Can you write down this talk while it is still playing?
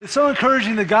It's so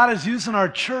encouraging that God is using our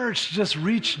church to just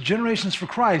reach generations for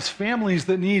Christ, families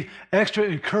that need extra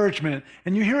encouragement.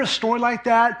 And you hear a story like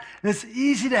that, and it's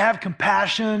easy to have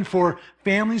compassion for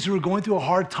families who are going through a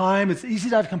hard time. It's easy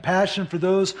to have compassion for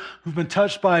those who've been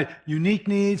touched by unique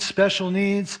needs, special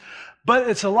needs. But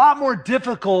it's a lot more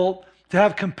difficult to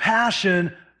have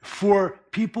compassion for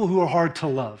people who are hard to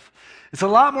love. It's a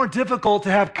lot more difficult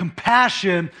to have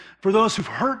compassion for those who've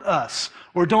hurt us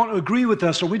or don't agree with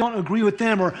us or we don't agree with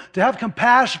them, or to have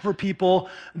compassion for people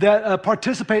that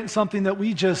participate in something that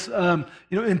we just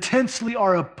intensely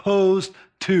are opposed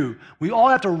to. We all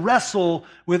have to wrestle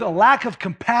with a lack of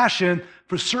compassion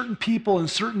for certain people in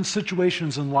certain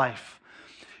situations in life.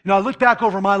 I looked back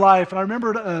over my life, and I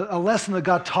remembered a lesson that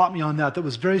God taught me on that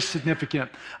was very significant.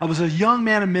 I was a young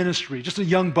man in ministry, just a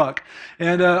young buck,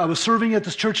 and I was serving at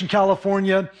this church in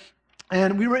California,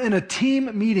 and we were in a team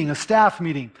meeting, a staff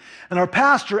meeting, and our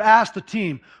pastor asked the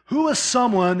team, who is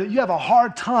someone that you have a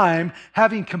hard time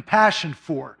having compassion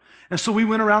for? And so we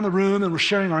went around the room and were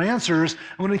sharing our answers.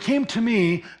 And when it came to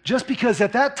me, just because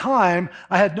at that time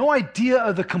I had no idea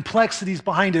of the complexities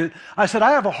behind it, I said,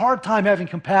 I have a hard time having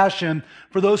compassion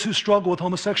for those who struggle with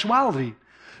homosexuality.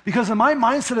 Because in my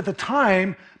mindset at the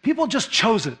time, people just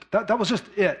chose it. That was just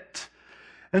it.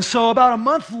 And so about a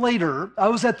month later, I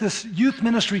was at this youth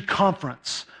ministry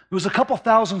conference. There was a couple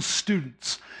thousand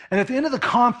students. And at the end of the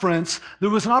conference, there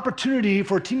was an opportunity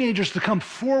for teenagers to come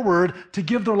forward to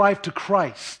give their life to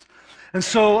Christ. And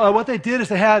so what they did is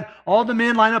they had all the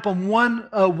men line up on one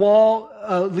wall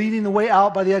leading the way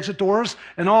out by the exit doors,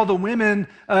 and all the women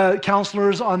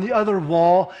counselors on the other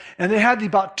wall. And they had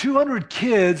about 200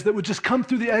 kids that would just come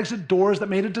through the exit doors that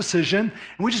made a decision.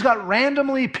 And we just got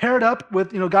randomly paired up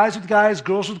with guys with guys,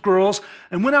 girls with girls,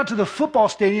 and went out to the football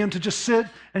stadium to just sit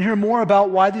and hear more about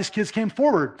why these kids came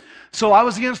forward. So I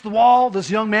was against the wall. This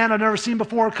young man I'd never seen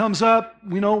before comes up.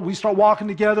 We start walking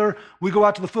together. We go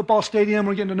out to the football stadium.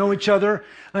 We're getting to know each other.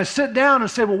 And I sit down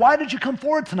and say, well, why did you come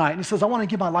forward tonight? And he says, I want to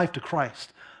give my life to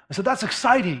Christ. I said, that's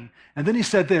exciting. And then he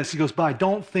said this. He goes, but I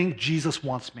don't think Jesus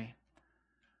wants me.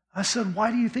 I said,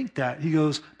 why do you think that? He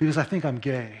goes, because I think I'm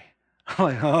gay. I'm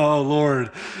like, oh,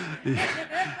 Lord. You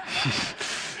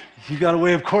got a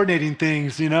way of coordinating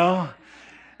things, And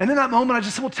in that moment, I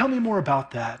just said, well, tell me more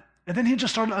about that. And then he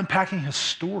just started unpacking his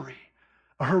story,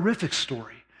 a horrific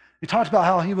story. He talked about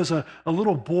how he was a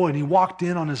little boy and he walked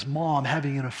in on his mom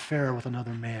having an affair with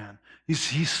another man. He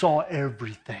saw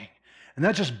everything. And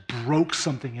that just broke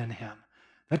something in him.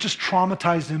 That just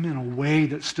traumatized him in a way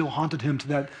that still haunted him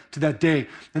to that day.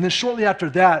 And then shortly after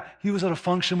that, he was at a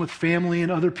function with family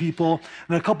and other people,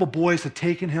 and a couple boys had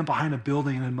taken him behind a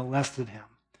building and had molested him.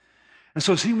 And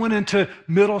so as he went into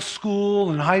middle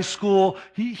school and high school,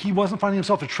 he wasn't finding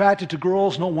himself attracted to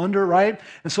girls, no wonder, right?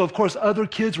 And so, of course, other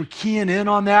kids were keying in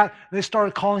on that. And they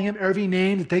started calling him every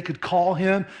name that they could call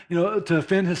him, to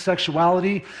offend his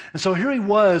sexuality. And so here he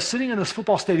was sitting in this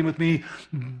football stadium with me,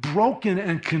 broken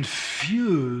and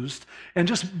confused, and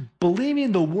just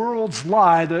believing the world's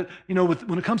lie that,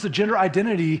 when it comes to gender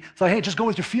identity, it's like, hey, just go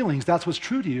with your feelings. That's what's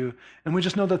true to you. And we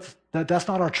just know that's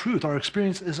not our truth. Our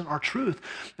experience isn't our truth.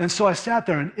 And so I sat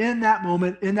there, and in that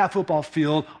moment, in that football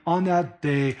field, on that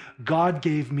day, God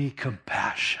gave me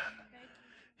compassion.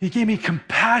 He gave me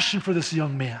compassion for this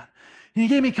young man. He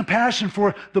gave me compassion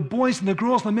for the boys and the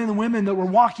girls and the men and women that were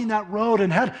walking that road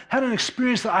and had an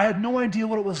experience that I had no idea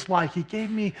what it was like. He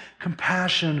gave me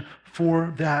compassion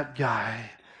for that guy.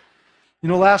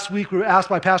 Last week we were asked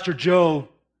by Pastor Joe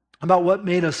about what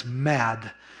made us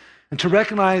mad, and to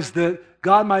recognize that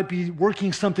God might be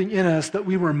working something in us that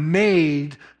we were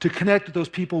made to connect with those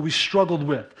people we struggled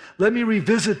with. Let me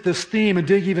revisit this theme and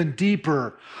dig even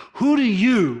deeper. Who do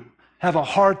you have a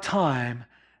hard time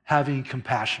having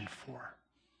compassion for?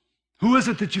 Who is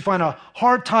it that you find a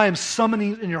hard time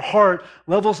summoning in your heart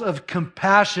levels of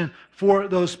compassion for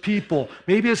those people?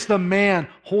 Maybe it's the man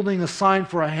holding a sign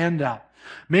for a handout.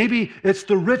 Maybe it's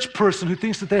the rich person who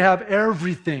thinks that they have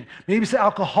everything. Maybe it's the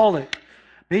alcoholic.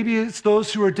 Maybe it's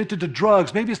those who are addicted to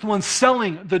drugs. Maybe it's the one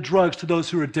selling the drugs to those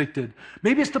who are addicted.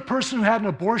 Maybe it's the person who had an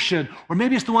abortion, or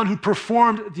maybe it's the one who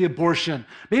performed the abortion.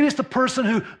 Maybe it's the person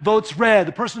who votes red,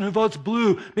 the person who votes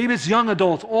blue. Maybe it's young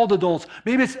adults, old adults.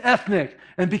 Maybe it's ethnic.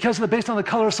 And based on the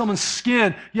color of someone's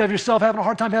skin, you have yourself having a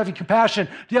hard time having compassion.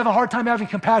 Do you have a hard time having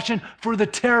compassion for the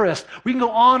terrorist? We can go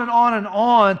on and on and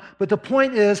on, but the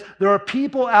point is there are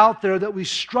people out there that we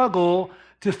struggle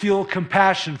to feel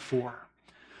compassion for.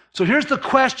 So here's the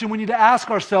question we need to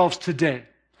ask ourselves today.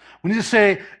 We need to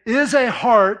say, is a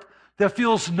heart that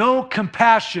feels no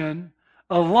compassion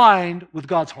aligned with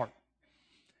God's heart?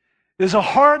 Is a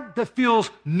heart that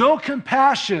feels no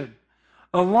compassion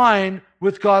aligned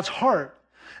with God's heart?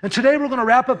 And today we're going to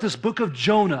wrap up this book of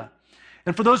Jonah.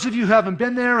 And for those of you who haven't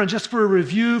been there, and just for a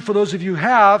review, for those of you who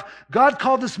have, God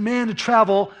called this man to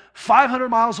travel 500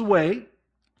 miles away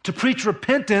to preach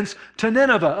repentance to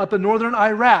Nineveh up in northern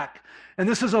Iraq. And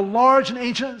this is a large and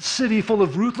ancient city full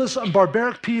of ruthless and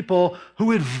barbaric people who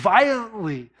would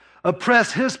violently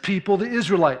oppress his people, the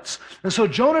Israelites. And so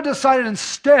Jonah decided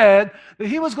instead that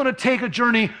he was going to take a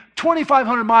journey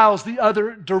 2,500 miles the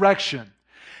other direction.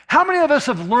 How many of us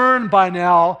have learned by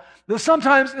now that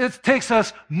sometimes it takes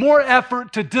us more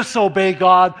effort to disobey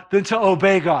God than to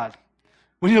obey God?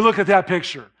 When you look at that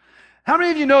picture. How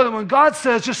many of you know that when God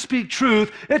says just speak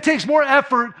truth, it takes more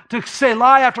effort to say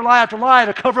lie after lie after lie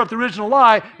to cover up the original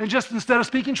lie and just instead of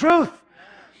speaking truth?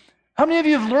 How many of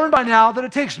you have learned by now that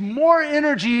it takes more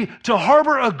energy to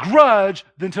harbor a grudge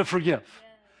than to forgive?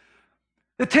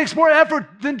 It takes more effort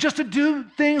than just to do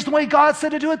things the way God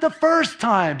said to do it the first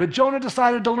time. But Jonah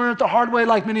decided to learn it the hard way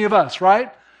like many of us,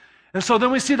 right? And so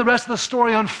then we see the rest of the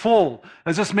story unfold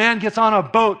as this man gets on a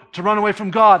boat to run away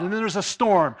from God. And then there's a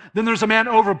storm. Then there's a man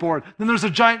overboard. Then there's a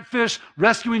giant fish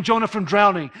rescuing Jonah from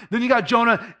drowning. Then you got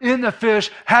Jonah in the fish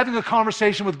having a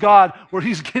conversation with God where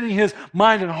he's getting his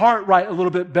mind and heart right a little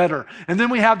bit better. And then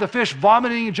we have the fish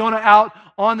vomiting Jonah out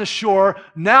on the shore.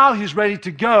 Now he's ready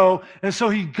to go. And so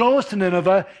he goes to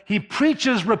Nineveh. He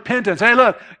preaches repentance. Hey,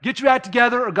 look, get your act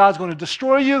together or God's going to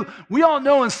destroy you. We all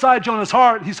know inside Jonah's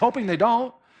heart, he's hoping they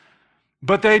don't.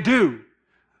 But they do.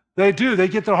 They do. They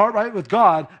get their heart right with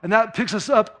God. And that picks us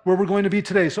up where we're going to be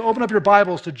today. So open up your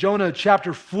Bibles to Jonah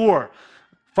chapter 4.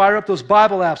 Fire up those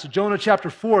Bible apps to Jonah chapter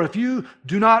 4. If you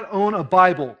do not own a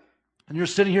Bible, and you're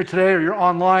sitting here today or you're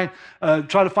online,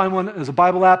 try to find one as a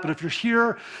Bible app. But if you're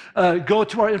here, go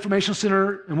to our information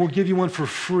center and we'll give you one for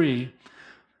free.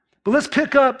 But let's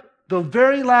pick up the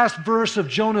very last verse of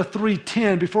Jonah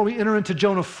 3:10 before we enter into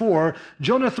Jonah 4.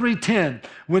 Jonah 3:10.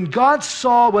 When God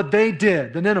saw what they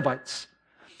did, the Ninevites,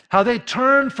 how they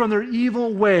turned from their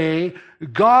evil way,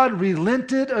 God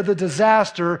relented of the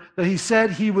disaster that he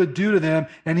said he would do to them,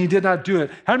 and he did not do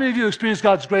it. How many of you experienced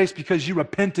God's grace because you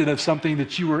repented of something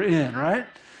that you were in, right?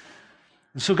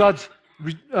 And so God's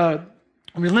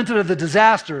relented of the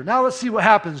disaster. Now let's see what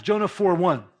happens. Jonah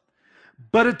 4:1.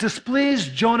 But it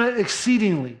displeased Jonah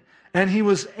exceedingly, and he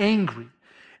was angry.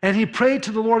 And he prayed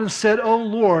to the Lord and said, O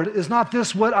Lord, is not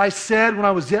this what I said when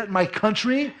I was yet in my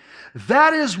country?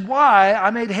 That is why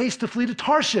I made haste to flee to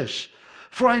Tarshish.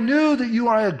 For I knew that you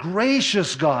are a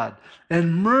gracious God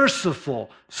and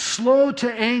merciful, slow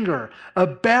to anger,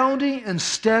 abounding in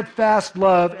steadfast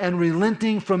love, and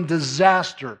relenting from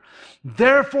disaster.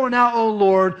 Therefore now, O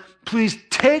Lord, please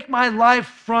take my life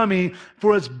from me,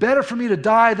 for it's better for me to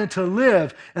die than to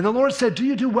live. And the Lord said, do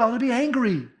you do well to be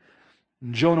angry?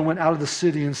 And Jonah went out of the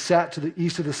city and sat to the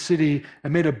east of the city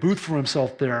and made a booth for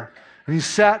himself there. And he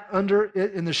sat under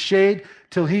it in the shade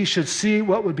till he should see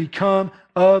what would become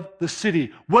of the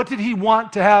city. What did he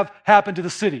want to have happen to the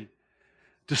city?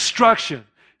 Destruction.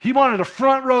 He wanted a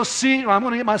front row seat. I'm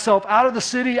going to get myself out of the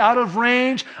city, out of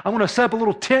range. I'm going to set up a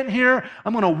little tent here.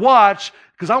 I'm going to watch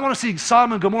because I want to see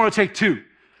Sodom and Gomorrah take two.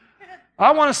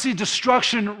 I want to see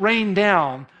destruction rain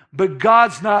down, but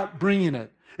God's not bringing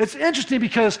it. It's interesting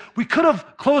because we could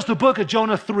have closed the book at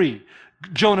Jonah 3.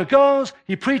 Jonah goes,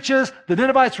 he preaches, the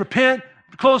Ninevites repent,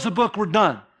 close the book, we're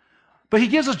done. But he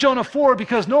gives us Jonah 4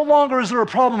 because no longer is there a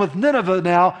problem with Nineveh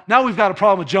now. Now we've got a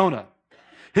problem with Jonah.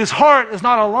 His heart is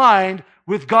not aligned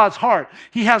with God's heart.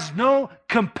 He has no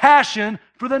compassion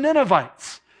for the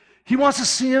Ninevites. He wants to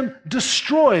see him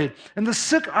destroyed. And the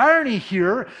sick irony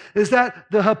here is that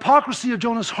the hypocrisy of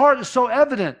Jonah's heart is so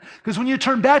evident. Because when you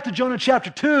turn back to Jonah chapter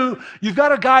 2, you've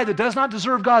got a guy that does not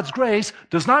deserve God's grace,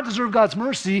 does not deserve God's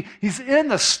mercy. He's in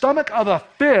the stomach of a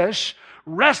fish,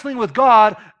 wrestling with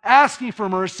God, asking for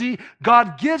mercy.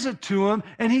 God gives it to him,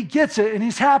 and he gets it, and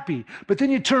he's happy. But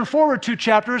then you turn forward 2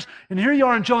 chapters, and here you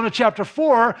are in Jonah chapter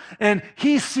 4, and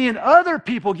he's seeing other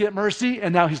people get mercy,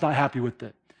 and now he's not happy with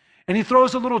it. And he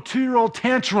throws a little 2-year-old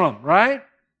tantrum, right?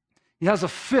 He has a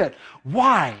fit.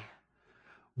 Why?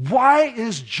 Why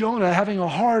is Jonah having a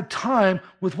hard time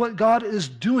with what God is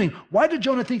doing? Why did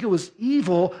Jonah think it was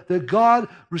evil that God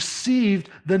received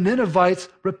the Ninevites'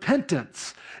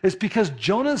 repentance? It's because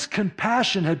Jonah's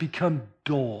compassion had become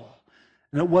dull,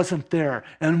 and it wasn't there.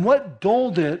 And what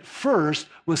dulled it first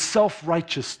was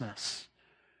self-righteousness.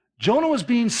 Jonah was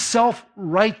being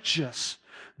self-righteous.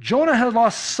 Jonah had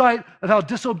lost sight of how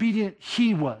disobedient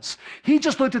he was. He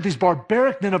just looked at these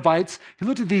barbaric Ninevites, he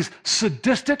looked at these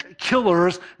sadistic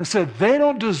killers and said, they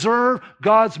don't deserve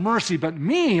God's mercy, but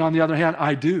me, on the other hand,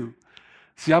 I do.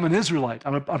 See, I'm an Israelite.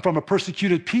 I'm from a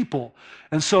persecuted people.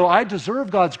 And so I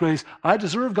deserve God's grace. I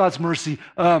deserve God's mercy.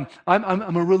 I'm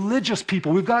a religious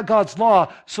people. We've got God's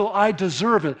law, so I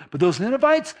deserve it. But those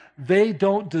Ninevites, they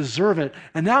don't deserve it.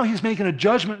 And now he's making a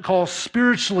judgment call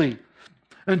spiritually.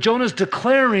 And Jonah's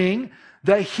declaring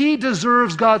that he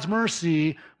deserves God's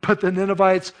mercy, but the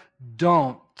Ninevites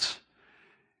don't.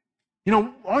 You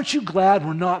know, aren't you glad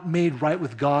we're not made right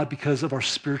with God because of our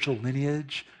spiritual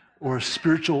lineage or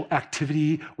spiritual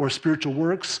activity or spiritual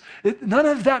works? None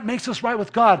of that makes us right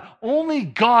with God. Only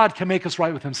God can make us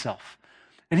right with himself.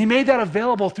 And he made that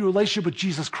available through a relationship with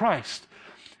Jesus Christ.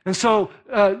 And so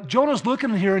Jonah's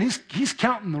looking here and he's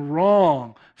counting the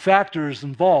wrong factors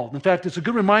involved. In fact, it's a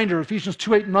good reminder, Ephesians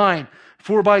 2:8-9,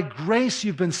 for by grace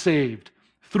you've been saved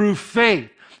through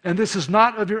faith. And this is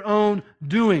not of your own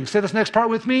doing. Say this next part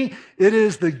with me. It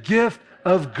is the gift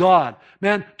of God.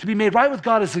 Man, to be made right with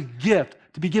God is a gift,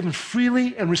 to be given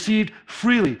freely and received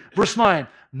freely. Verse 9,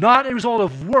 not a result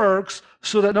of works,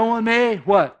 so that no one may,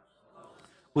 what?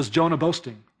 Was Jonah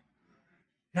boasting?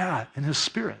 Yeah, in his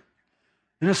spirit.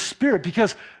 In his spirit,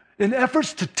 because in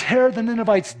efforts to tear the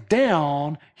Ninevites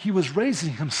down, he was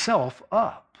raising himself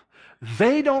up.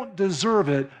 They don't deserve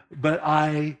it, but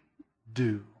I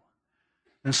do.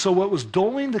 And so what was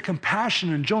dulling the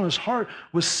compassion in Jonah's heart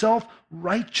was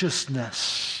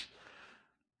self-righteousness.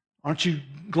 Aren't you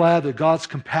glad that God's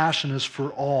compassion is for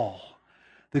all?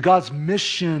 That God's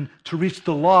mission to reach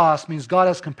the lost means God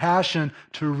has compassion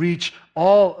to reach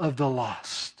all of the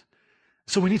lost.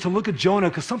 So we need to look at Jonah,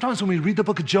 because sometimes when we read the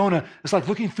book of Jonah, it's like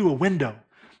looking through a window.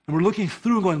 And we're looking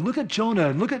through and going, look at Jonah,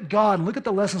 and look at God, and look at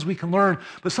the lessons we can learn.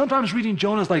 But sometimes reading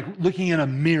Jonah is like looking in a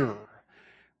mirror.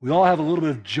 We all have a little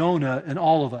bit of Jonah in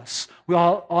all of us. We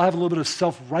all have a little bit of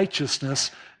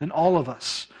self-righteousness in all of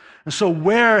us. And so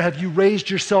where have you raised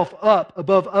yourself up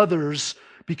above others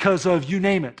because of, you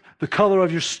name it, the color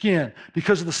of your skin,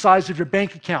 because of the size of your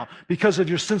bank account, because of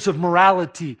your sense of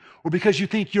morality, or because you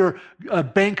think your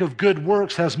bank of good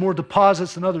works has more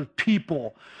deposits than other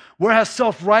people? Where has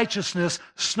self-righteousness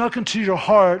snuck into your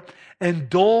heart and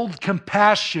dulled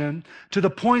compassion to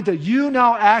the point that you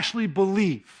now actually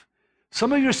believe?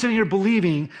 Some of you are sitting here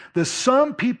believing that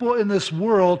some people in this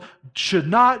world should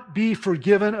not be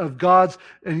forgiven of God's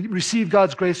and receive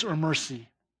God's grace or mercy.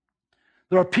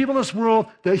 There are people in this world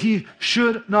that he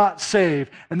should not save,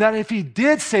 and that if he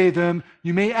did save them,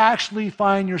 you may actually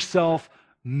find yourself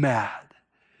mad.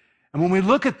 And when we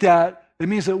look at that, it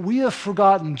means that we have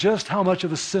forgotten just how much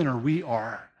of a sinner we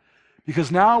are.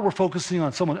 Because now we're focusing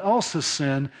on someone else's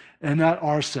sin and not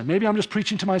our sin. Maybe I'm just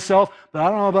preaching to myself, but I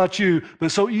don't know about you, but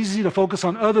it's so easy to focus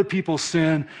on other people's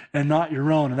sin and not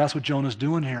your own. And that's what Jonah's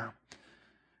doing here.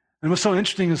 And what's so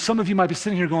interesting is some of you might be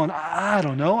sitting here going, I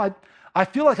don't know. I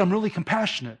feel like I'm really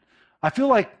compassionate. I feel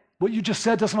like what you just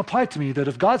said doesn't apply to me, that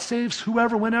if God saves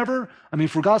whoever, whenever,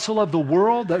 for God so loved the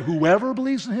world that whoever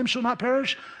believes in him shall not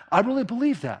perish, I really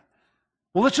believe that.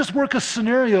 Well, let's just work a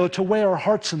scenario to weigh our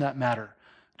hearts in that matter.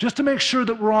 Just to make sure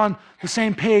that we're on the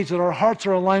same page, that our hearts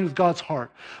are aligned with God's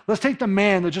heart. Let's take the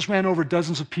man that just ran over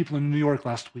dozens of people in New York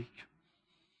last week.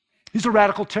 He's a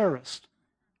radical terrorist.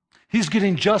 He's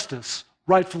getting justice,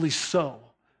 rightfully so.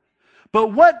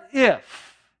 But what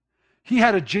if he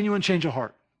had a genuine change of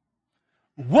heart?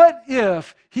 What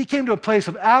if he came to a place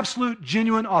of absolute,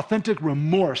 genuine, authentic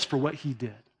remorse for what he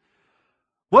did?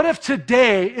 What if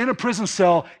today, in a prison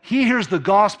cell, he hears the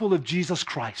gospel of Jesus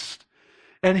Christ,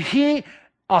 and he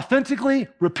authentically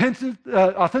repents,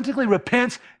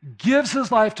 gives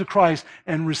his life to Christ,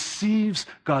 and receives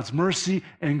God's mercy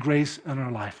and grace in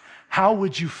our life? How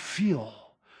would you feel?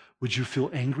 Would you feel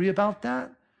angry about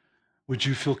that? Would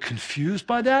you feel confused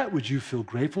by that? Would you feel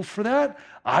grateful for that?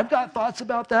 I've got thoughts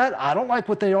about that. I don't like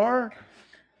what they are.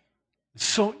 It's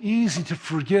so easy to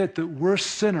forget that we're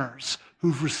sinners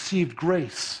who've received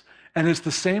grace. And it's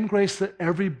the same grace that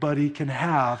everybody can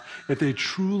have if they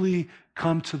truly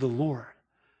come to the Lord.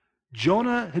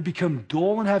 Jonah had become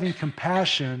dull in having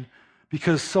compassion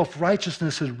because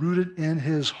self-righteousness had rooted in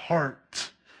his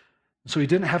heart. So he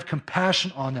didn't have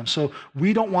compassion on them. So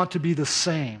we don't want to be the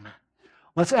same.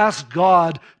 Let's ask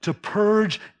God to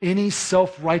purge any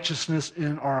self-righteousness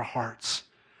in our hearts,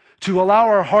 to allow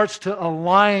our hearts to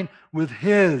align with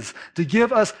his, to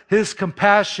give us his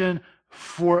compassion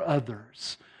for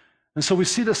others. And so we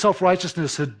see that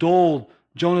self-righteousness had dulled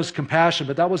Jonah's compassion,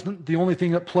 but that wasn't the only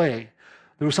thing at play.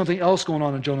 There was something else going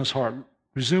on in Jonah's heart.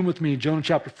 Resume with me, Jonah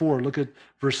chapter 4. Look at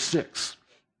verse 6.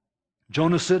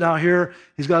 Jonah's sitting out here.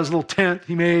 He's got his little tent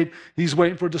he made. He's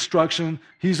waiting for destruction.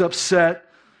 He's upset.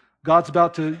 God's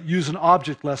about to use an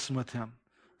object lesson with him.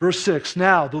 Verse 6,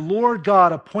 now the Lord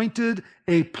God appointed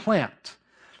a plant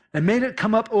and made it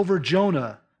come up over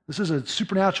Jonah. This is a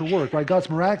supernatural work, right? God's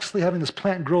miraculously having this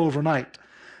plant grow overnight,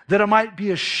 that it might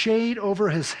be a shade over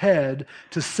his head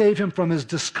to save him from his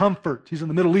discomfort. He's in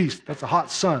the Middle East. That's a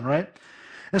hot sun, right?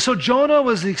 And so Jonah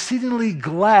was exceedingly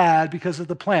glad because of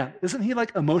the plant. Isn't he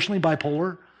like emotionally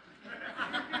bipolar?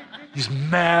 He's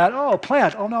mad. Oh,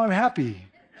 plant. Oh, now I'm happy.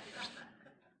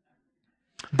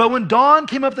 But when dawn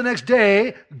came up the next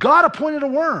day, God appointed a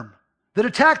worm that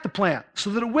attacked the plant so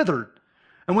that it withered.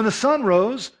 And when the sun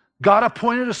rose, God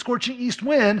appointed a scorching east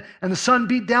wind, and the sun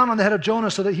beat down on the head of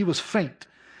Jonah so that he was faint.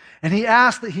 And he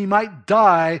asked that he might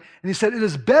die, and he said, "It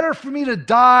is better for me to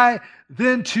die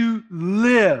than to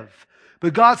live."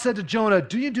 But God said to Jonah,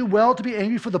 "Do you do well to be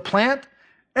angry for the plant?"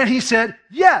 And he said,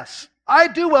 "Yes, I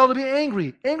do well to be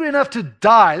angry enough to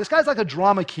die." This guy's like a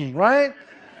drama king, right?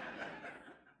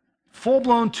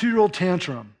 Full-blown 2-year-old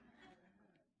tantrum.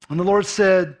 And the Lord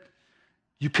said,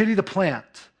 "You pity the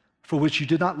plant for which you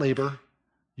did not labor,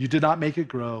 you did not make it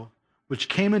grow, which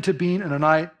came into being in a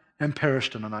night and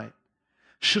perished in a night.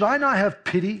 Should I not have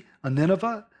pity on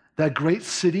Nineveh, that great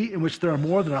city in which there are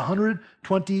more than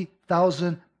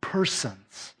 120,000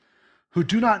 persons who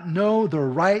do not know their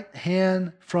right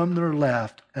hand from their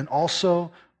left, and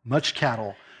also much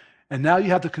cattle?" And now you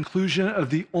have the conclusion of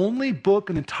the only book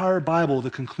in the entire Bible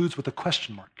that concludes with a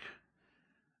question mark.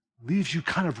 Leaves you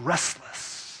kind of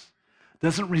restless.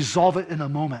 Doesn't resolve it in a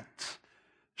moment.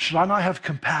 Should I not have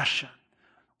compassion?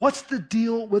 What's the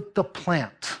deal with the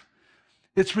plant?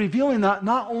 It's revealing that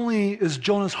not only is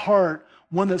Jonah's heart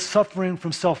one that's suffering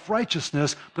from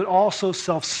self-righteousness, but also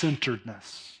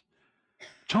self-centeredness.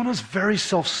 Jonah's very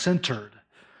self-centered.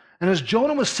 And as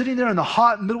Jonah was sitting there in the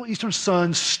hot Middle Eastern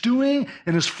sun, stewing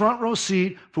in his front row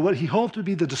seat for what he hoped would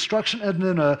be the destruction of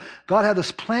Nineveh, God had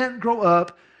this plant grow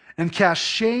up and cast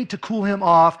shade to cool him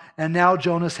off, and now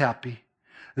Jonah's happy.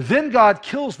 Then God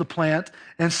kills the plant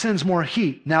and sends more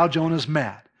heat. Now Jonah's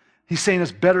mad. He's saying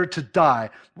it's better to die.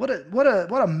 What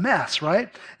a mess, right?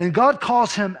 And God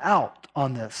calls him out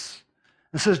on this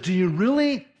and says, "Do you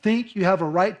really think you have a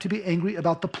right to be angry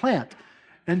about the plant?"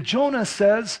 And Jonah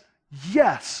says,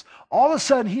 yes. All of a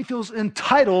sudden, he feels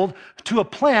entitled to a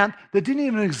plant that didn't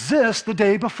even exist the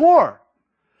day before.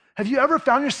 Have you ever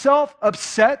found yourself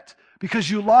upset because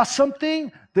you lost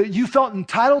something that you felt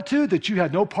entitled to that you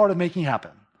had no part of making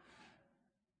happen?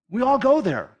 We all go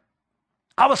there.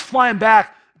 I was flying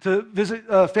back to visit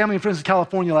family and friends in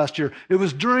California last year. It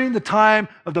was during the time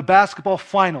of the basketball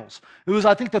finals. It was,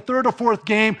 I think, the third or fourth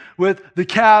game with the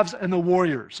Cavs and the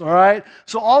Warriors, all right?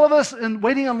 So all of us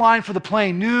waiting in line for the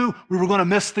plane knew we were going to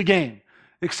miss the game,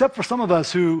 except for some of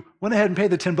us who went ahead and paid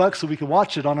the $10 so we could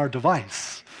watch it on our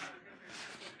device.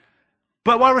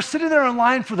 But while we're sitting there in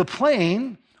line for the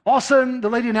plane, all of a sudden the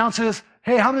lady announces,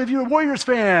 "Hey, how many of you are Warriors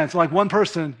fans?" Like one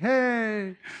person,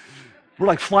 "Hey." We're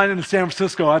like flying into San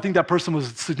Francisco. I think that person was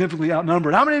significantly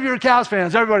outnumbered. "How many of you are Cavs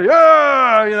fans?" Everybody,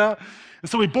 "Ah!" You know. And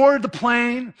so we boarded the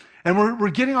plane, and we're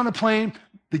getting on the plane.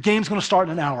 The game's going to start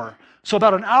in an hour. So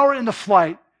about an hour into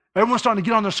flight, everyone's starting to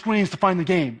get on their screens to find the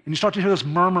game, and you start to hear this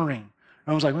murmuring.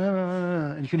 Everyone's like,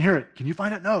 and you can hear it. "Can you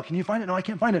find it? No. Can you find it? No, I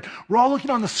can't find it." We're all looking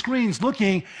on the screens,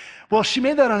 looking. Well, she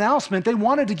made that announcement. They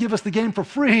wanted to give us the game for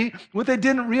free. What they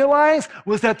didn't realize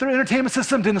was that their entertainment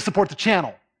system didn't support the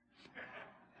channel.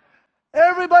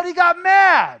 Everybody got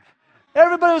mad.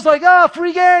 Everybody was like, "Oh,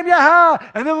 free game, yeah."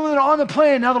 And then when they're on the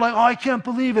plane, now they're like, "Oh, I can't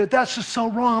believe it. That's just so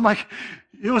wrong." I'm like,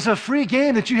 it was a free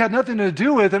game that you had nothing to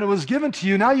do with, and it was given to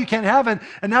you. Now you can't have it,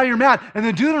 and now you're mad. And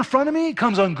the dude in front of me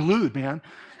comes unglued, man.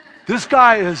 This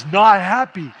guy is not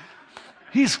happy.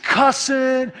 He's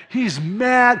cussing. He's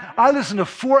mad. I listened to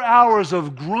 4 hours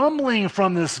of grumbling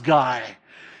from this guy.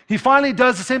 He finally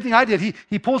does the same thing I did.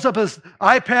 He pulls up his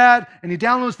iPad and he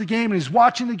downloads the game and he's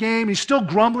watching the game. He's still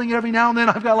grumbling every now and then.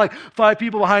 I've got like 5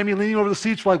 people behind me leaning over the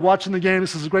seats for like watching the game.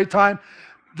 This is a great time.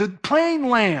 The plane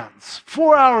lands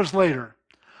 4 hours later.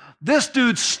 This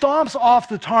dude stomps off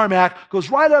the tarmac, goes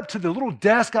right up to the little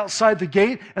desk outside the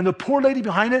gate, and the poor lady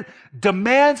behind it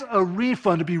demands a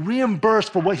refund to be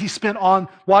reimbursed for what he spent on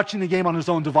watching the game on his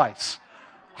own device.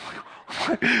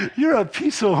 You're a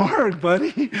piece of work,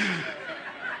 buddy.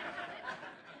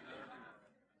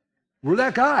 We're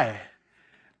that guy.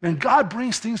 And God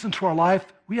brings things into our life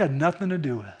we had nothing to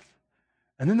do with.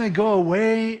 And then they go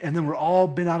away, and then we're all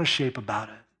bent out of shape about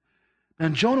it.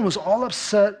 And Jonah was all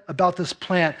upset about this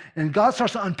plant, and God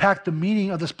starts to unpack the meaning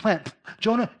of this plant.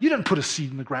 Jonah, you didn't put a seed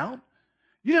in the ground.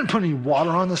 You didn't put any water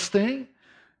on this thing.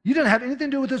 You didn't have anything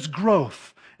to do with its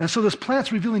growth. And so this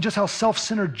plant's revealing just how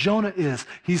self-centered Jonah is.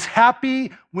 He's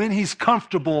happy when he's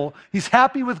comfortable. He's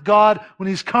happy with God when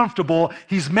he's comfortable.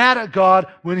 He's mad at God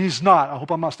when he's not. I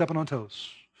hope I'm not stepping on toes.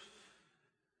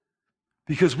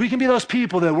 Because we can be those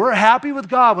people that we're happy with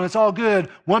God when it's all good.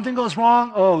 One thing goes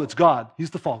wrong, oh, it's God. He's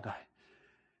the fall guy.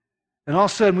 And all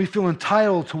of a sudden, we feel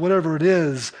entitled to whatever it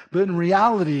is. But in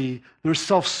reality, there's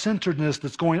self-centeredness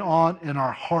that's going on in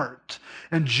our heart.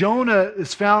 And Jonah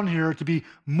is found here to be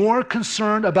more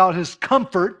concerned about his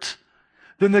comfort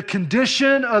than the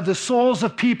condition of the souls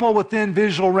of people within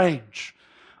visual range.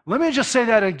 Let me just say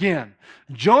that again.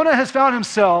 Jonah has found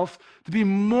himself to be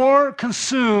more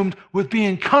consumed with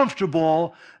being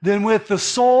comfortable than with the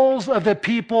souls of the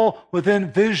people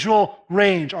within visual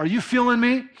range. Are you feeling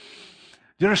me? Do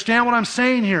you understand what I'm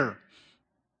saying here?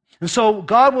 And so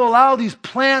God will allow these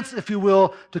plants, if you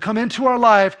will, to come into our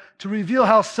life to reveal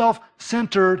how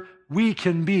self-centered we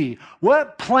can be.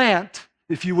 What plant,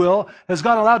 if you will, has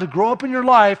God allowed to grow up in your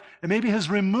life and maybe has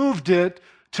removed it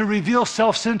to reveal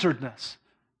self-centeredness?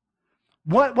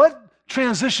 What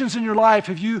transitions in your life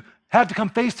have you had to come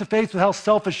face to face with how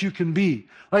selfish you can be?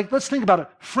 Like, let's think about it.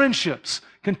 Friendships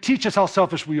can teach us how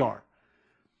selfish we are.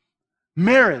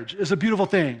 Marriage is a beautiful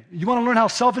thing. You want to learn how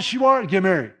selfish you are? Get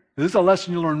married. This is a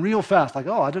lesson you learn real fast. Like,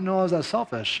 oh, I didn't know I was that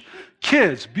selfish.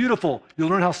 Kids, beautiful. You'll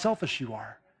learn how selfish you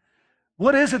are.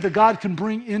 What is it that God can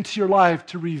bring into your life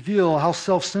to reveal how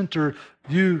self-centered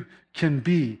you can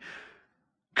be?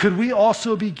 Could we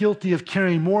also be guilty of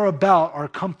caring more about our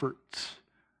comforts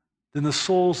than the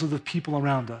souls of the people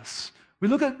around us? We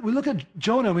look at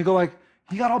Jonah and we go like,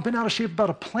 he got all bent out of shape about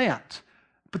a plant.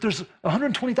 But there's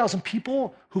 120,000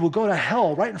 people who will go to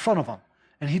hell right in front of him,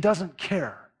 and he doesn't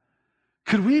care.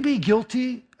 Could we be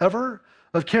guilty ever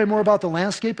of caring more about the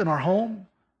landscape in our home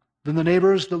than the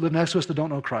neighbors that live next to us that don't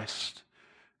know Christ?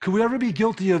 Could we ever be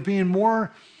guilty of being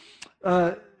more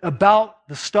about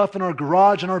the stuff in our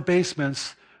garage and our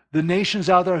basements, the nations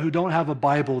out there who don't have a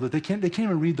Bible, that they can't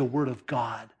even read the Word of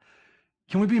God?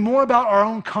 Can we be more about our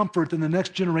own comfort than the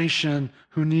next generation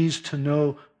who needs to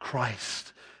know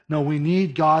Christ? No, we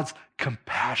need God's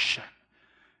compassion.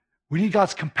 We need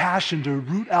God's compassion to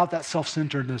root out that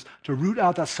self-centeredness, to root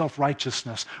out that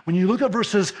self-righteousness. When you look at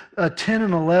verses 10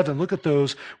 and 11, look at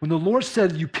those. When the Lord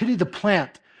said, you pity the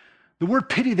plant, the word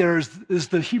pity there is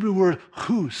the Hebrew word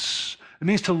hus. It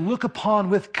means to look upon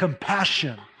with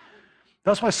compassion.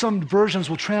 That's why some versions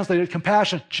will translate it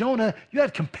compassion. Jonah, you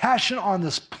had compassion on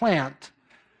this plant.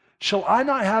 Shall I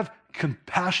not have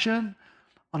compassion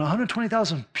on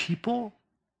 120,000 people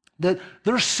that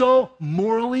they're so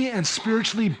morally and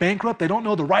spiritually bankrupt, they don't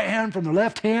know the right hand from the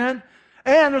left hand?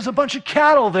 And there's a bunch of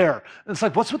cattle there. It's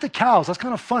like, what's with the cows? That's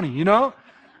kind of funny, you know?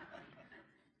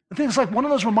 I think it's like one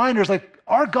of those reminders, like,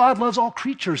 our God loves all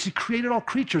creatures. He created all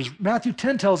creatures. Matthew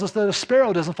 10 tells us that a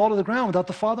sparrow doesn't fall to the ground without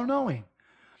the Father knowing.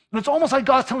 And it's almost like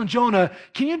God's telling Jonah,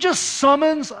 can you just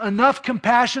summons enough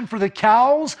compassion for the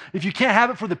cows if you can't have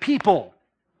it for the people?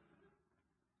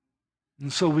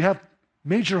 And so we have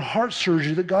major heart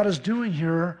surgery that God is doing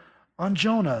here on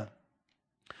Jonah.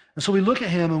 And so we look at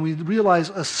him and we realize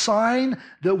a sign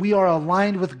that we are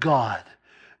aligned with God,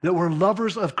 that we're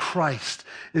lovers of Christ,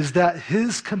 is that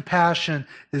his compassion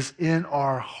is in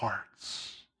our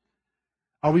hearts.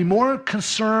 Are we more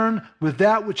concerned with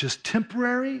that which is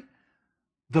temporary,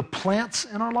 the plants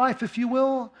in our life, if you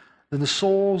will, than the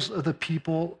souls of the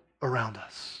people around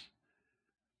us?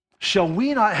 Shall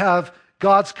we not have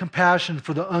God's compassion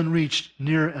for the unreached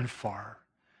near and far?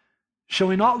 Shall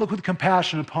we not look with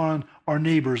compassion upon our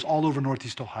neighbors all over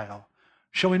Northeast Ohio?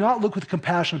 Shall we not look with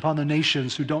compassion upon the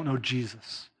nations who don't know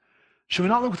Jesus? Shall we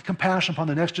not look with compassion upon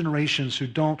the next generations who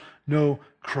don't know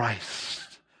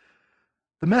Christ?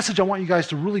 The message I want you guys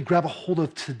to really grab a hold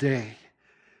of today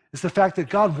is the fact that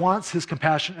God wants his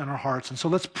compassion in our hearts. And so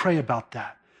let's pray about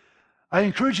that. I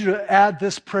encourage you to add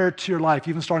this prayer to your life,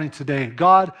 even starting today.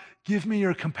 God, give me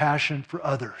your compassion for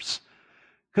others.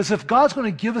 Because if God's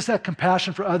going to give us that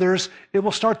compassion for others, it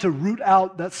will start to root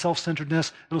out that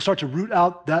self-centeredness. It will start to root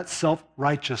out that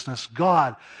self-righteousness.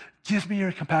 God, give me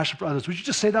your compassion for others. Would you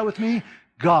just say that with me?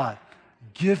 God,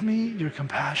 give me your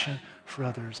compassion for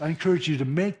others. I encourage you to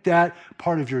make that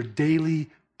part of your daily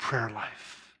prayer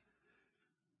life.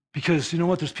 Because you know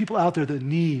what? There's people out there that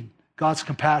need God's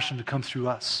compassion to come through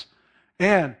us.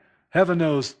 And heaven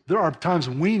knows there are times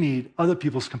when we need other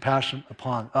people's compassion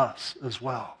upon us as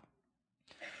well.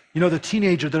 You know, the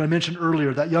teenager that I mentioned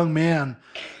earlier, that young man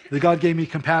that God gave me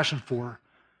compassion for,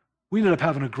 we ended up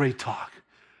having a great talk.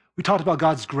 We talked about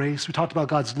God's grace. We talked about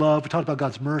God's love. We talked about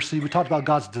God's mercy. We talked about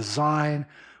God's design.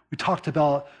 We talked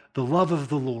about the love of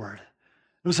the Lord.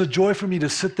 It was a joy for me to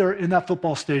sit there in that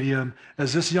football stadium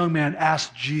as this young man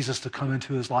asked Jesus to come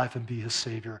into his life and be his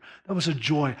Savior. That was a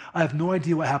joy. I have no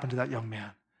idea what happened to that young man.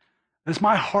 It's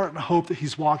my heart and hope that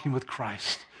he's walking with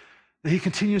Christ, that he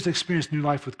continues to experience new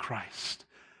life with Christ.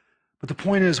 But the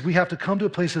point is, we have to come to a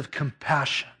place of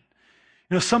compassion.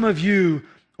 You know, some of you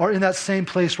are in that same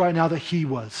place right now that he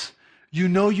was. You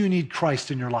know you need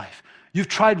Christ in your life. You've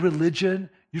tried religion.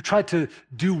 You've tried to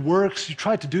do works. You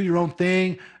tried to do your own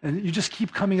thing. And you just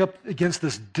keep coming up against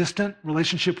this distant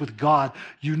relationship with God.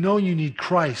 You know you need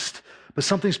Christ, but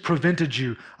something's prevented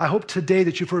you. I hope today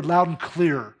that you've heard loud and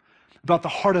clear about the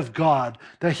heart of God,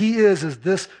 that he is, as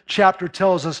this chapter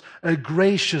tells us, a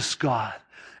gracious God,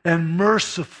 and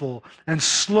merciful, and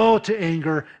slow to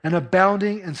anger, and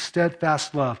abounding in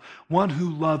steadfast love, one who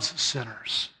loves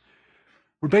sinners.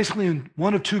 We're basically in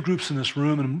one of two groups in this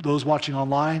room, and those watching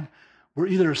online. We're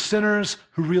either sinners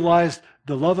who realized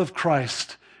the love of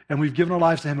Christ, and we've given our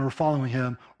lives to him and we're following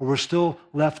him, or we're still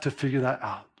left to figure that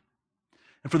out.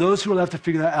 And for those who are left to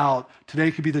figure that out, today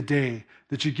could be the day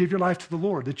that you give your life to the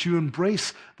Lord, that you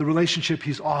embrace the relationship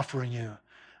he's offering you.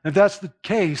 And if that's the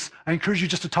case, I encourage you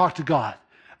just to talk to God.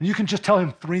 And you can just tell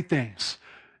him three things.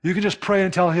 You can just pray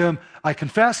and tell him, I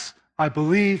confess, I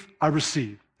believe, I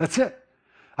receive. That's it.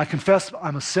 I confess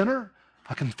I'm a sinner.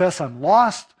 I confess I'm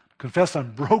lost. I confess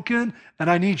I'm broken, and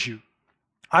I need you.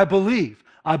 I believe.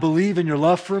 I believe in your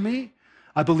love for me.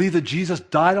 I believe that Jesus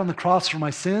died on the cross for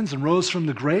my sins and rose from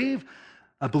the grave.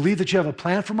 I believe that you have a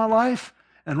plan for my life.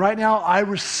 And right now, I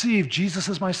receive Jesus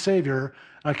as my Savior,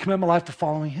 and I commit my life to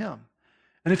following him.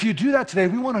 And if you do that today,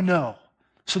 we want to know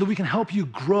so that we can help you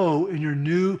grow in your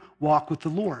new walk with the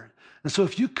Lord. And so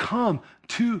if you come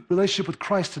to relationship with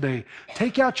Christ today,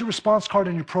 take out your response card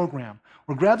in your program,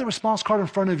 or grab the response card in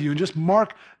front of you and just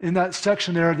mark in that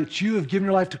section there that you have given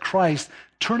your life to Christ.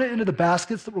 Turn it into the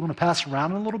baskets that we're going to pass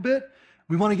around in a little bit.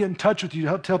 We want to get in touch with you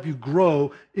to help you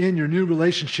grow in your new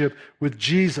relationship with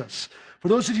Jesus. For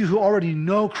those of you who already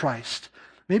know Christ,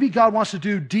 maybe God wants to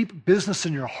do deep business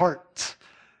in your heart.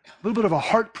 A little bit of a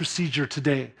heart procedure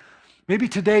today. Maybe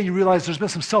today you realize there's been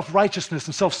some self-righteousness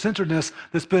and self-centeredness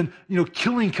that's been,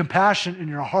 killing compassion in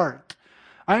your heart.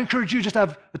 I encourage you just to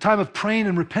have a time of praying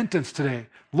and repentance today.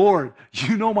 Lord,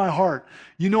 you know my heart.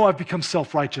 You know I've become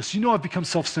self-righteous. You know I've become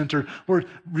self-centered. Lord,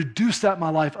 reduce that in my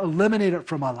life. Eliminate it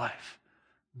from my life.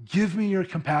 Give me your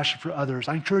compassion for others.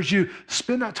 I encourage you,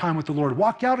 spend that time with the Lord.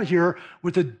 Walk out of here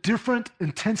with a different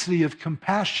intensity of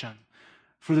compassion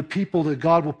for the people that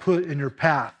God will put in your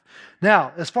path.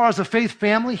 Now, as far as the faith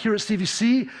family here at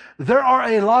CVC, there are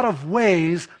a lot of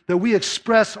ways that we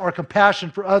express our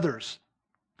compassion for others.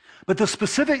 But the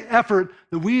specific effort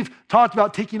that we've talked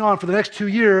about taking on for the next 2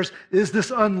 years is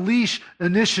this Unleash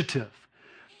initiative.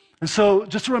 And so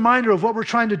just a reminder of what we're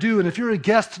trying to do. And if you're a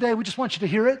guest today, we just want you to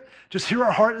hear it. Just hear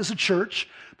our heart as a church.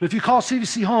 But if you call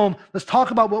CVC home, let's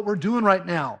talk about what we're doing right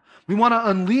now. We want to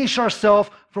unleash ourselves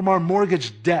from our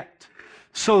mortgage debt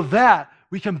so that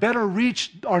we can better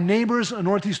reach our neighbors in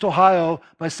Northeast Ohio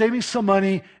by saving some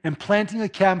money and planting a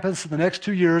campus in the next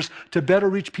 2 years to better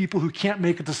reach people who can't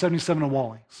make it to 77 and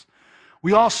Wallings.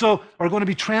 We also are going to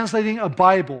be translating a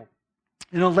Bible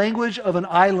in a language of an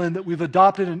island that we've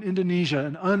adopted in Indonesia,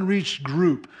 an unreached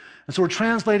group. And so we're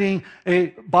translating a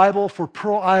Bible for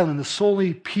Pearl Island, the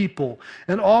Soli people.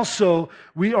 And also,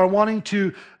 we are wanting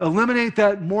to eliminate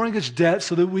that mortgage debt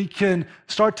so that we can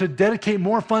start to dedicate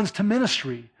more funds to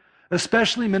ministry,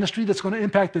 especially ministry that's going to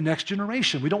impact the next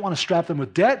generation. We don't want to strap them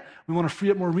with debt. We want to free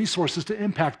up more resources to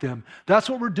impact them. That's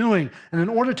what we're doing. And in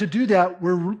order to do that,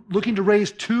 we're looking to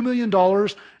raise $2 million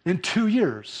in 2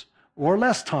 years or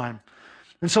less time.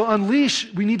 And so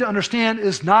Unleash, we need to understand,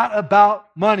 is not about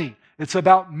money. It's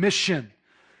about mission.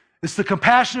 It's the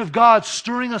compassion of God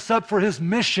stirring us up for his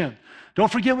mission.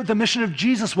 Don't forget what the mission of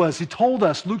Jesus was. He told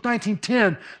us, Luke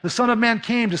 19:10, the Son of Man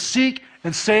came to seek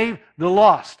and save the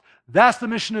lost. That's the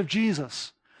mission of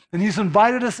Jesus. And he's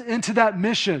invited us into that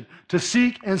mission to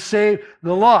seek and save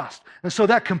the lost. And so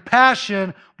that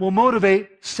compassion will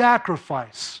motivate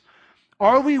sacrifice.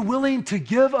 Are we willing to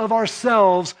give of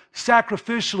ourselves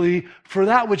sacrificially for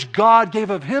that which God gave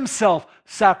of himself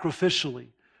sacrificially?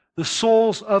 The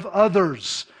souls of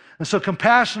others. And so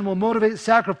compassion will motivate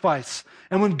sacrifice.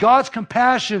 And when God's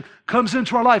compassion comes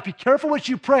into our life, be careful what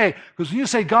you pray, because when you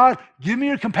say, God, give me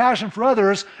your compassion for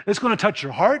others, it's going to touch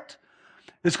your heart.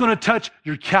 It's going to touch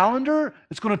your calendar.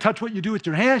 It's going to touch what you do with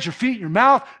your hands, your feet, your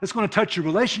mouth. It's going to touch your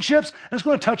relationships. And it's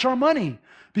going to touch our money,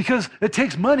 because it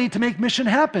takes money to make mission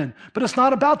happen. But it's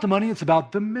not about the money. It's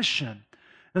about the mission.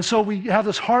 And so we have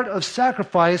this heart of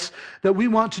sacrifice that we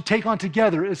want to take on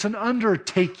together. It's an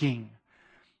undertaking.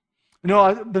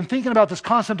 I've been thinking about this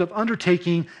concept of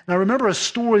undertaking, and I remember a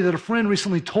story that a friend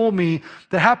recently told me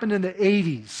that happened in the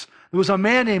 80s. There was a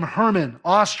man named Herman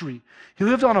Ostry. He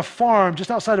lived on a farm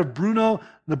just outside of Bruno,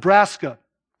 Nebraska.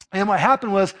 And what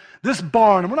happened was this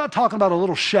barn, and we're not talking about a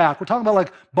little shack. We're talking about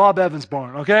like Bob Evans'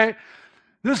 barn, okay?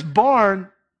 This barn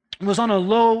was on a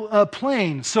low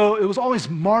plain, so it was always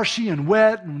marshy and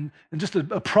wet and just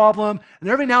a problem. And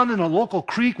every now and then a local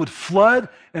creek would flood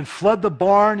the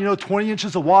barn, 20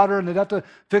 inches of water, and they'd have to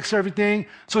fix everything.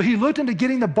 So he looked into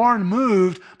getting the barn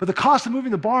moved, but the cost of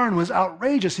moving the barn was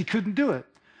outrageous. He couldn't do it.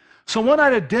 So one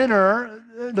night at dinner,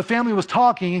 the family was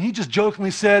talking, and he just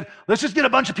jokingly said, let's just get a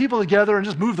bunch of people together and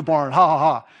just move the barn, ha, ha,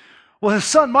 ha. Well, his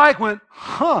son Mike went,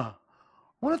 I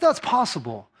wonder if that's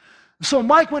possible. So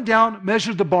Mike went down,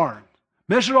 measured the barn,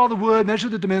 measured all the wood, measured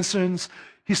the dimensions.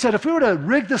 He said, if we were to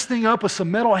rig this thing up with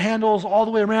some metal handles all the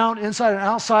way around, inside and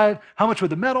outside, how much would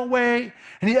the metal weigh?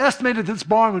 And he estimated this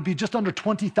barn would be just under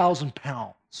 20,000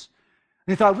 pounds.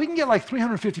 And he thought, if we can get like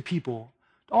 350 people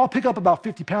to all pick up about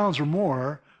 50 pounds or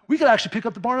more, we could actually pick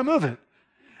up the barn and move it.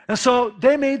 And so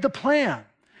they made the plan.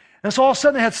 And so all of a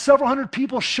sudden they had several hundred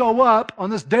people show up on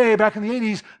this day back in the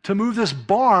 80s to move this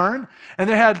barn. And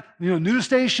they had news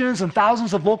stations and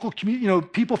thousands of local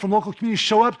people from local communities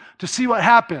show up to see what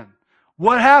happened.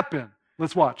 What happened?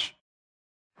 Let's watch.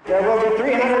 There will be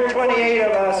 328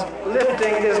 of us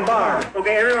lifting this barn.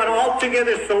 Okay, everyone all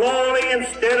together slowly and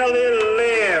steadily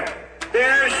lift.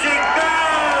 There she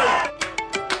goes!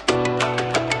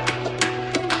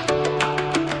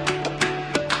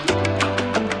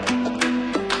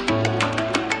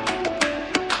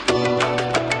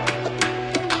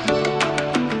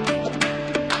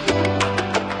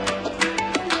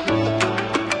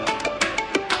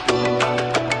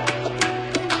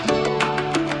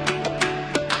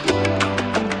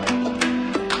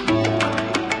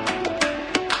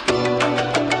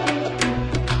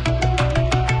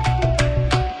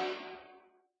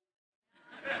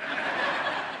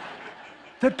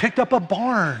 That picked up a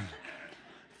barn.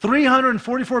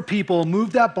 344 people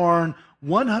moved that barn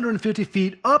 150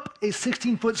 feet up a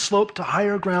 16-foot slope to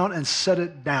higher ground and set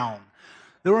it down.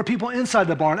 There were people inside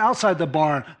the barn, outside the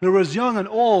barn. There was young and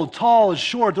old, tall and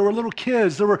short. There were little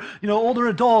kids. There were, older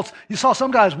adults. You saw some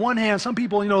guys, one hand, some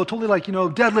people, totally like,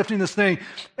 deadlifting this thing.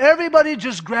 Everybody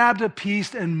just grabbed a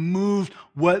piece and moved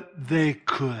what they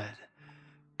could.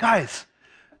 Guys,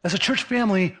 as a church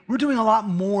family, we're doing a lot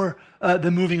more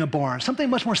than moving a barn, something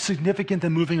much more significant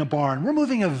than moving a barn. We're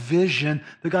moving a vision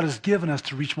that God has given us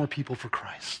to reach more people for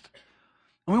Christ.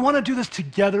 And we want to do this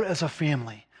together as a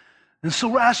family. And so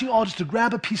we're asking you all just to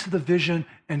grab a piece of the vision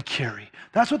and carry.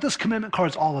 That's what this commitment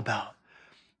card is all about.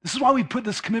 This is why we put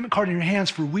this commitment card in your hands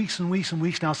for weeks and weeks and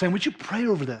weeks now, saying, would you pray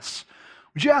over this?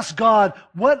 Would you ask God,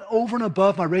 what over and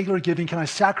above my regular giving can I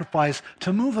sacrifice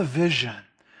to move a vision?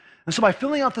 And so by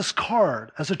filling out this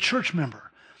card as a church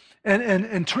member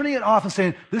and turning it off and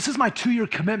saying, this is my 2-year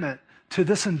commitment to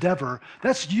this endeavor,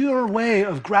 that's your way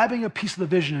of grabbing a piece of the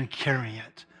vision and carrying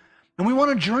it. And we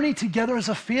want to journey together as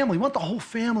a family. We want the whole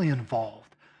family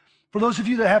involved. For those of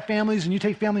you that have families and you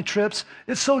take family trips,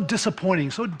 it's so disappointing,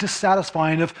 so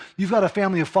dissatisfying if you've got a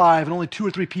family of 5 and only 2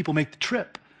 or 3 people make the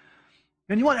trip.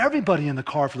 And you want everybody in the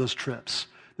car for those trips.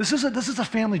 This is a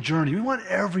family journey. We want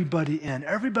everybody in,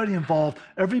 everybody involved,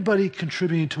 everybody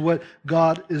contributing to what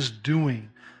God is doing.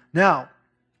 Now,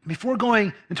 before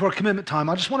going into our commitment time,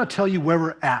 I just want to tell you where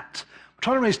we're at. We're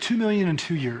trying to raise $2 million in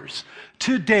 2 years.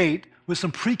 To date, with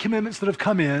some pre-commitments that have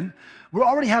come in, we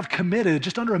already have committed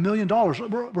just under $1 million.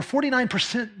 We're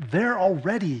 49% there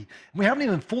already. We haven't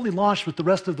even fully launched with the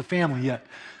rest of the family yet.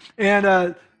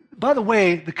 And by the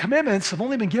way, the commitments have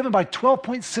only been given by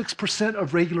 12.6%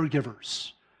 of regular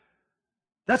givers.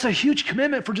 That's a huge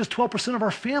commitment for just 12% of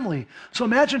our family. So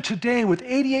imagine today with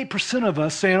 88% of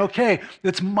us saying, okay,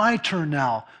 it's my turn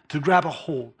now to grab a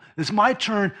hold. It's my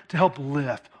turn to help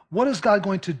lift. What is God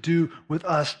going to do with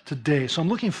us today? So I'm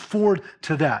looking forward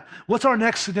to that. What's our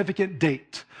next significant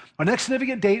date? Our next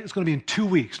significant date is going to be in 2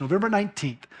 weeks, November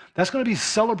 19th. That's going to be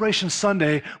Celebration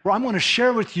Sunday, where I'm going to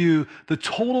share with you the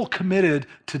total committed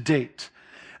to date.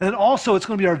 And then also, it's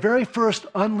going to be our very first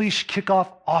Unleash kickoff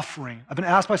offering. I've been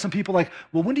asked by some people like,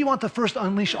 well, when do you want the first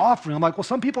Unleash offering? I'm like, well,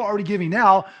 some people are already giving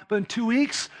now, but in 2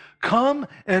 weeks, come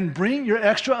and bring your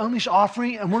extra Unleash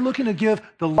offering, and we're looking to give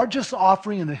the largest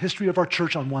offering in the history of our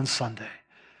church on one Sunday,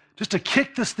 just to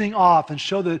kick this thing off and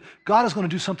show that God is going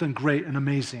to do something great and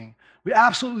amazing. We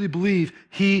absolutely believe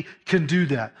He can do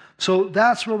that. So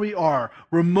that's where we are.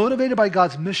 We're motivated by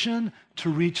God's mission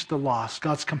to reach the lost.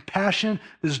 God's compassion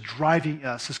is driving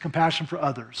us, His compassion for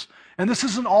others. And this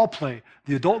isn't all play.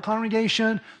 The adult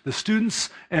congregation, the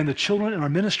students, and the children in our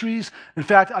ministries. In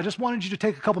fact, I just wanted you to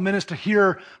take a couple minutes to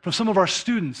hear from some of our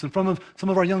students and from some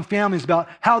of our young families about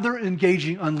how they're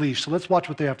engaging Unleash. So let's watch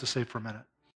what they have to say for a minute.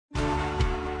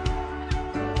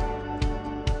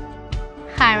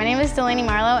 Hi, my name is Delaney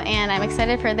Marlowe, and I'm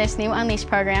excited for this new Unleash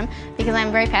program because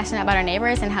I'm very passionate about our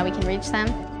neighbors and how we can reach them.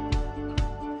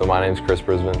 So my name's Chris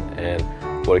Brisbane,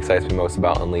 and what excites me most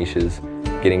about Unleash is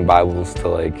getting Bibles to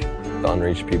the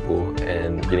unreached people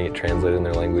and getting it translated in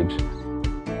their language.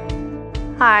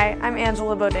 Hi, I'm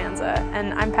Angela Bodanza,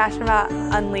 and I'm passionate about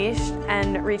Unleashed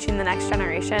and reaching the next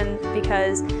generation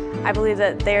because I believe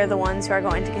that they are the ones who are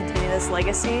going to continue this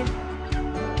legacy.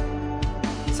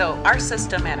 So our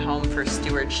system at home for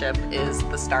stewardship is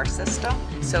the STAR system.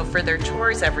 So for their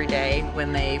chores every day,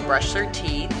 when they brush their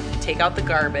teeth, take out the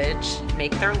garbage,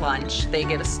 make their lunch, they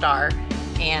get a star.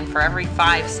 And for every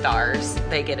 5 stars,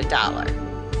 they get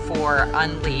 $1. For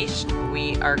Unleashed,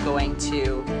 we are going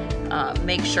to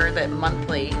make sure that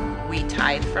monthly we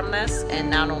tithe from this, and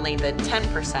not only the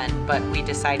 10%, but we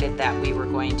decided that we were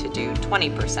going to do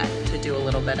 20% to do a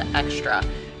little bit extra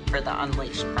for the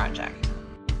Unleashed project.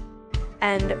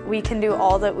 And we can do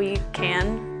all that we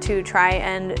can to try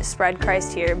and spread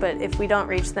Christ here, but if we don't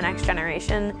reach the next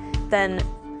generation, then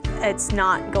it's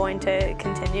not going to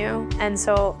continue. And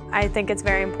so I think it's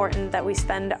very important that we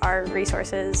spend our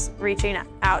resources reaching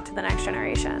out to the next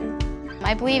generation.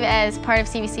 I believe as part of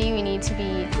CVC, we need to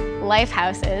be life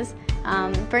houses,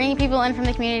 bringing people in from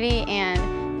the community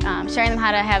and showing them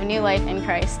how to have new life in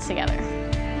Christ together.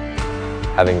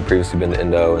 Having previously been to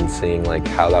Indo and seeing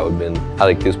how that would have been,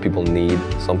 how those people need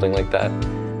something like that,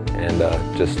 and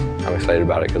I'm excited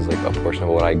about it because a portion of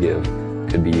what I give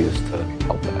could be used to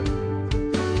help that.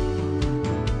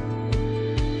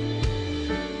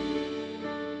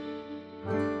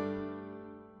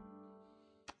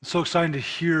 It's so exciting to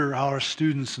hear how our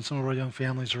students and some of our young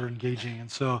families are engaging,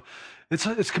 and so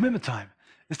it's commitment time.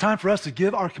 It's time for us to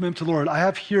give our commitment to the Lord. I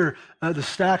have here the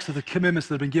stacks of the commitments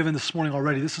that have been given this morning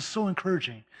already. This is so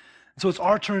encouraging. And so it's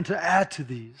our turn to add to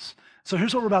these. So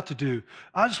here's what we're about to do.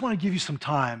 I just want to give you some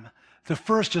time to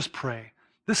first just pray.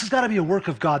 This has got to be a work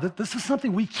of God. This is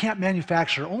something we can't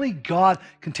manufacture. Only God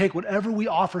can take whatever we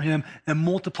offer him and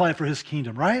multiply it for his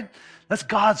kingdom, right? That's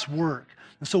God's work.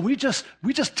 And so we just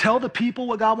tell the people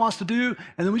what God wants to do,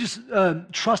 and then we just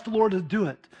trust the Lord to do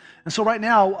it. And so right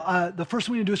now, the first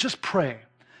thing we need to do is just pray.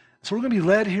 So we're going to be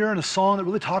led here in a song that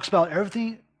really talks about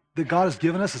everything that God has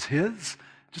given us is his.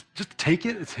 Just take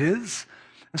it, it's his.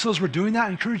 And so as we're doing that,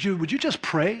 I encourage you, would you just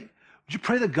pray? Would you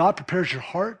pray that God prepares your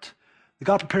heart, that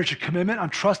God prepares your commitment? I'm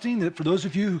trusting that for those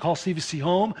of you who call CVC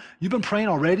home, you've been praying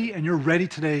already and you're ready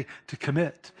today to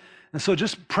commit. And so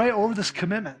just pray over this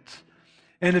commitment.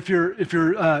 And if you're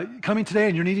coming today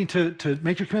and you're needing to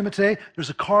make your commitment today, there's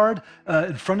a card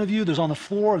in front of you, there's on the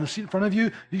floor, on the seat in front of you.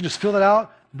 You can just fill it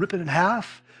out, rip it in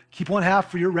half. Keep one half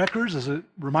for your records as a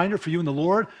reminder for you and the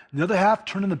Lord. And the other half,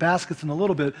 turn in the baskets in a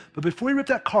little bit. But before you rip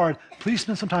that card, please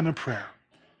spend some time in prayer.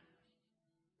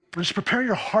 And just prepare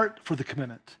your heart for the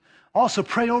commitment. Also,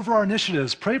 pray over our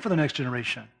initiatives. Pray for the next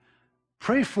generation.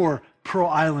 Pray for Pearl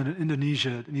Island in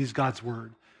Indonesia that needs God's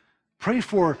word. Pray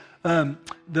for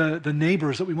the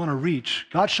neighbors that we want to reach.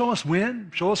 God, show us when,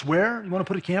 show us where you want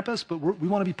to put a campus, but we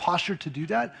want to be postured to do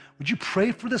that. Would you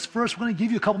pray for this first? We're going to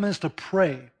give you a couple minutes to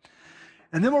pray.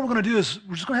 And then what we're going to do is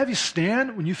we're just going to have you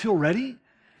stand when you feel ready,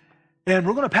 and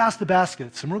we're going to pass the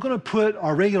baskets, and we're going to put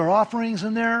our regular offerings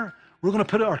in there. We're going to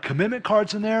put our commitment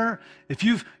cards in there. If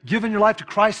you've given your life to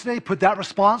Christ today, put that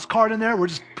response card in there. We're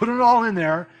just putting it all in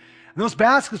there. And those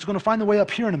baskets are going to find their way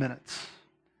up here in a minute.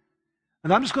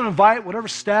 And I'm just going to invite whatever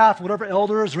staff, whatever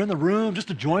elders are in the room just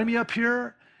to join me up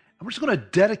here. And we're just going to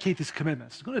dedicate these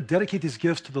commitments. We're going to dedicate these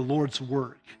gifts to the Lord's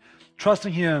work,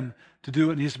 trusting him to do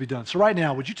what needs to be done. So right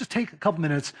now, would you just take a couple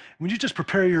minutes, and would you just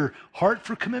prepare your heart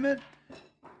for commitment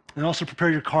and also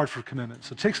prepare your card for commitment?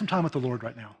 So take some time with the Lord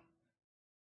right now.